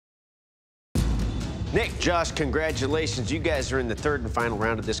Nick, Josh, congratulations. You guys are in the third and final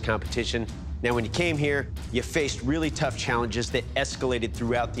round of this competition. Now, when you came here, you faced really tough challenges that escalated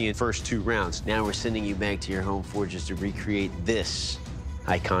throughout the first 2 rounds. Now we're sending you back to your home forges to recreate this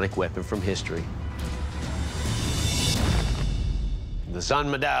iconic weapon from history. The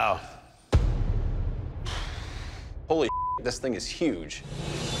Zhanmadao. Holy this thing is huge.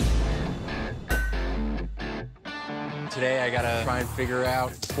 Today I gotta try and figure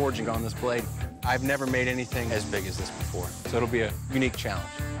out forging on this blade. I've never made anything as big as this before, so it'll be a unique challenge.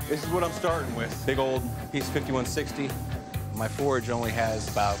 This is what I'm starting with. Big old piece 5160. My forge only has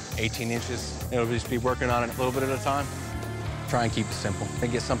about 18 inches. It'll just be working on it a little bit at a time. Try and keep it simple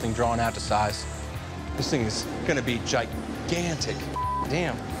and get something drawn out to size. This thing is gonna be gigantic.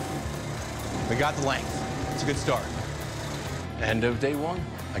 Damn. We got the length. It's a good start. End of day 1.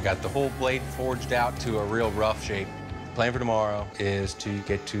 I got the whole blade forged out to a real rough shape. The plan for tomorrow is to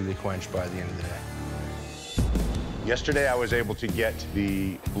get to the quench by the end of the day. Yesterday, I was able to get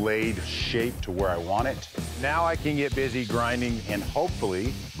the blade shaped to where I want it. Now I can get busy grinding and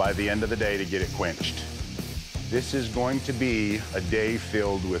hopefully, by the end of the day, to get it quenched. This is going to be a day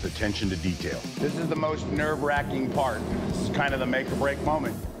filled with attention to detail. This is the most nerve-wracking part. This is kind of the make or break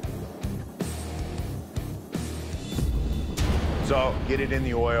moment. So, get it in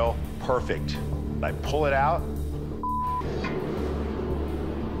the oil, perfect. I pull it out.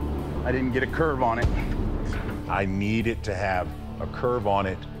 I didn't get a curve on it. I need it to have a curve on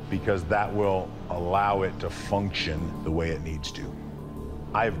it because that will allow it to function the way it needs to.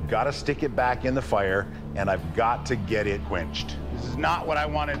 I've got to stick it back in the fire and I've got to get it quenched. This is not what I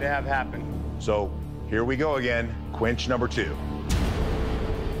wanted to have happen. So here we go again, quench number 2.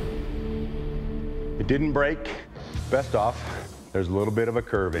 It didn't break. Best off, there's a little bit of a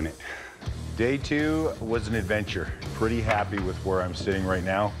curve in it. Day 2 was an adventure. Pretty happy with where I'm sitting right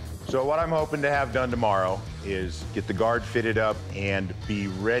now. So what I'm hoping to have done tomorrow is get the guard fitted up and be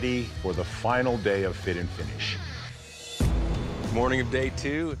ready for the final day of fit and finish. Morning of day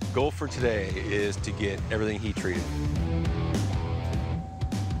 2. Goal for today is to get everything heat treated.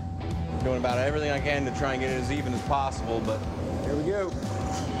 Doing about everything I can to try and get it as even as possible, but here we go.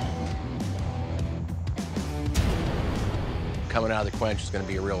 Coming out of the quench is going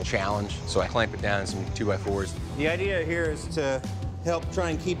to be a real challenge, so I clamp it down in some 2x4s. The idea here is to help try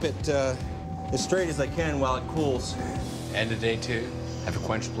and keep it as straight as I can while it cools. End of day 2. Have a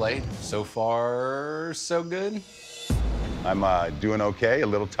quenched blade. So far, so good. I'm doing okay, a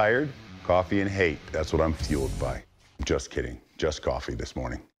little tired. Coffee and hate, that's what I'm fueled by. Just kidding, just coffee this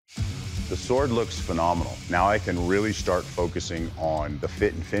morning. The sword looks phenomenal. Now I can really start focusing on the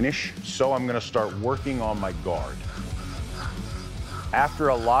fit and finish. So I'm gonna start working on my guard. After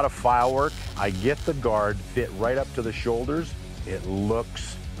a lot of file work, I get the guard fit right up to the shoulders. It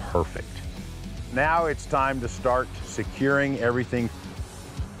looks perfect. Now it's time to start securing everything.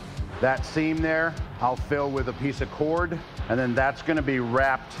 That seam there, I'll fill with a piece of cord, and then that's gonna be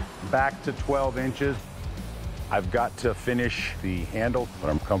wrapped back to 12 inches. I've got to finish the handle, but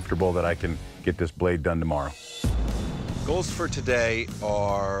I'm comfortable that I can get this blade done tomorrow. Goals for today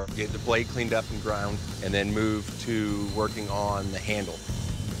are get the blade cleaned up and ground, and then move to working on the handle.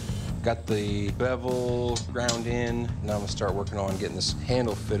 Got the bevel ground in. Now I'm gonna start working on getting this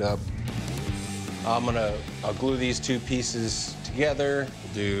handle fit up. I'll glue these 2 pieces together,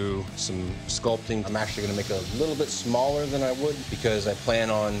 do some sculpting. I'm actually gonna make it a little bit smaller than I would because I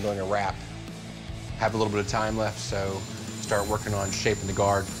plan on doing a wrap. Have a little bit of time left, so start working on shaping the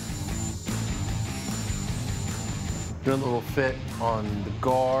guard. Doing a little fit on the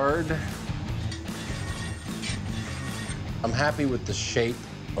guard. I'm happy with the shape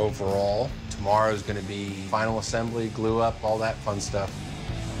overall. Tomorrow's gonna be final assembly, glue up, all that fun stuff.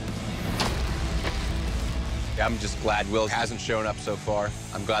 Yeah, I'm just glad Will hasn't shown up so far.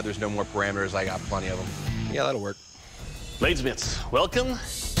 I'm glad there's no more parameters. I got plenty of them. Yeah, that'll work. Bladesmiths, welcome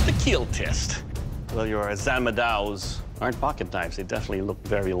to the keel test. Well, your Zhanmadaos aren't pocket knives. They definitely look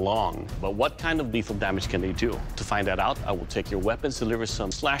very long. But what kind of lethal damage can they do? To find that out, I will take your weapons, deliver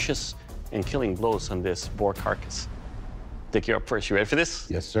some slashes and killing blows on this boar carcass. Dick, you're up first. You ready for this?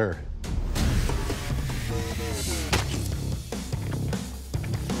 Yes, sir.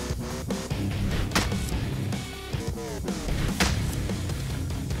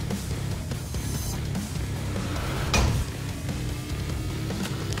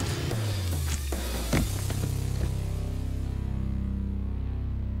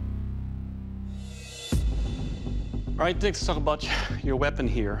 All right, Dick, let's talk about your weapon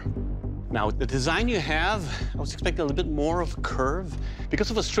here. Now, the design you have, I was expecting a little bit more of a curve.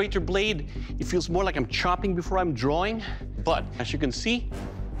 Because of a straighter blade, it feels more like I'm chopping before I'm drawing. But as you can see,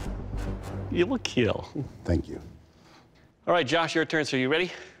 You will kill. Thank you. All right, Josh, your turn. So you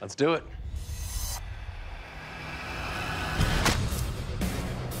ready? Let's do it.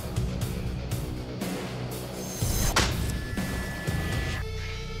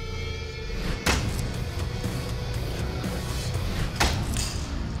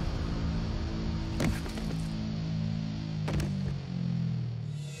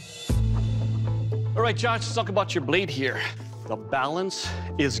 All right, Josh, let's talk about your blade here. The balance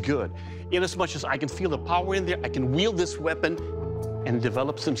is good. In as much as I can feel the power in there, I can wield this weapon and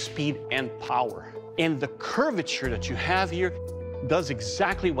develop some speed and power. And the curvature that you have here does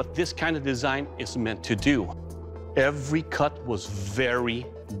exactly what this kind of design is meant to do. Every cut was very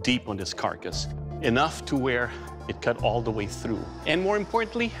deep on this carcass, enough to where it cut all the way through. And more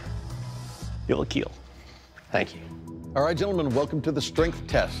importantly, you'll kill. Thank you. All right, gentlemen, welcome to the strength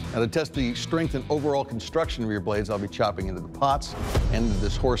test. Now, to test the strength and overall construction of your blades, I'll be chopping into the pots and into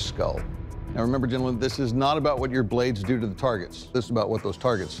this horse skull. Now, remember, gentlemen, this is not about what your blades do to the targets. This is about what those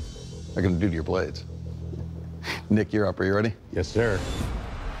targets are going to do to your blades. Nick, you're up. Are you ready? Yes, sir.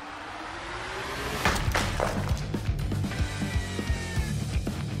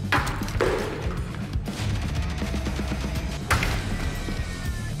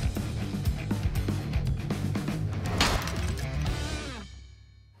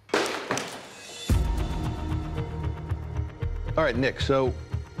 All right, Nick, so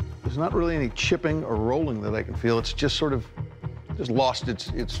there's not really any chipping or rolling that I can feel. It's just sort of lost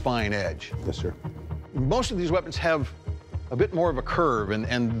its fine edge. Yes, sir. Most of these weapons have a bit more of a curve,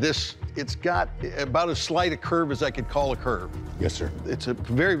 and this, it's got about as slight a curve as I could call a curve. Yes, sir. It's a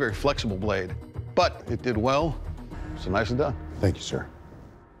very, very flexible blade, but it did well, so nicely done. Thank you, sir.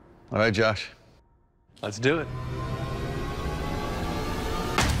 All right, Josh. Let's do it.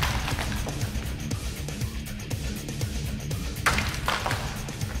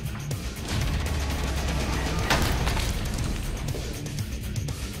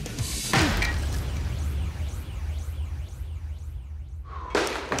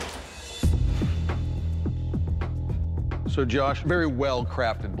 So Josh, very well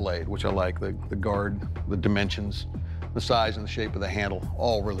crafted blade, which I like. The guard, the dimensions, the size and the shape of the handle,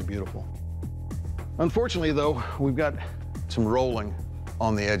 all really beautiful. Unfortunately though, we've got some rolling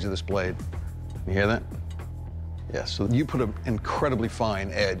on the edge of this blade. You hear that? Yes, so you put an incredibly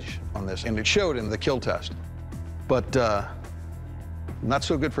fine edge on this, and it showed in the kill test. But not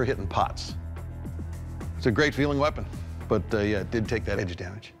so good for hitting pots. It's a great feeling weapon, but yeah, it did take that edge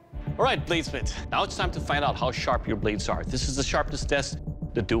damage. All right, bladesmiths, now it's time to find out how sharp your blades are. This is the sharpness test,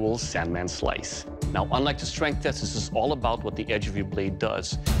 the dual Sandman slice. Now, unlike the strength test, this is all about what the edge of your blade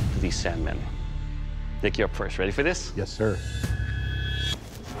does to these Sandmen. Nick, you're up first. Ready for this? Yes, sir.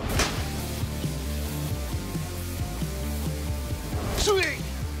 Swing!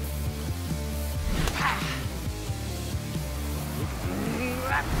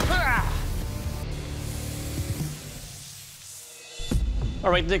 All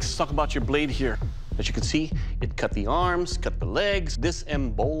right, Nick, let's talk about your blade here. As you can see, it cut the arms, cut the legs,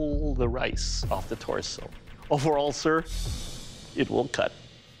 disemboweled the rice off the torso. Overall, sir, it will cut.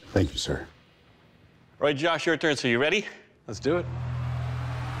 Thank you, sir. All right, Josh, your turn. So you ready? Let's do it.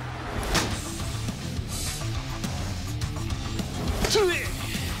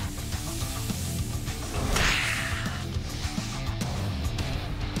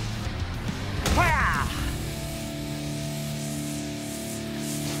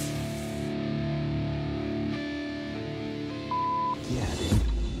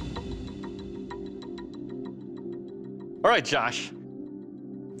 All right, Josh.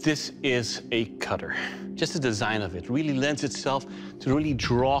 This is a cutter. Just the design of it really lends itself to really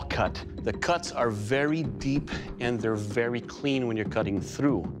draw cut. The cuts are very deep and they're very clean when you're cutting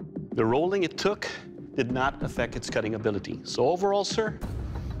through. The rolling it took did not affect its cutting ability. So overall, sir,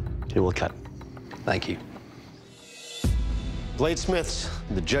 it will cut. Thank you. Bladesmiths,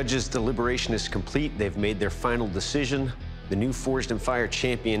 the judges' deliberation is complete. They've made their final decision. The new Forged in Fire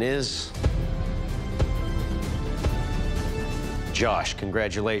champion is Josh.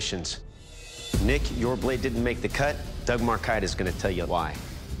 Congratulations. Nick, your blade didn't make the cut. Doug Markite is going to tell you why.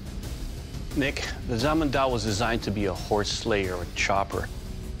 Nick, the Zhanmadao was designed to be a horse slayer or chopper.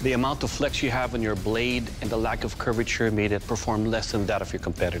 The amount of flex you have on your blade and the lack of curvature made it perform less than that of your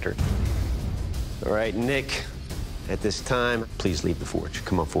competitor. All right, Nick, at this time, please leave the forge.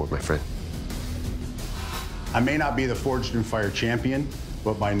 Come on forward, my friend. I may not be the Forged in Fire champion,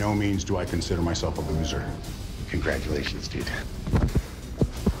 but by no means do I consider myself a loser. Congratulations, dude.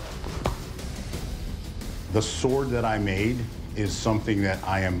 The sword that I made is something that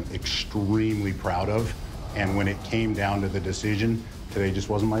I am extremely proud of. And when it came down to the decision, Today just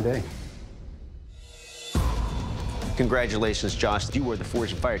wasn't my day. Congratulations, Josh. You were the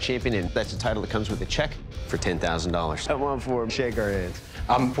Forge and Fire champion, and that's a title that comes with a check for $10,000. Come on forward, shake our hands.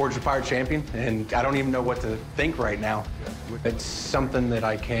 I'm Forge and Fire champion, and I don't even know what to think right now. It's something that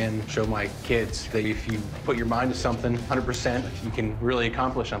I can show my kids, that if you put your mind to something 100%, you can really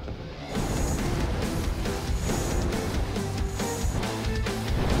accomplish something.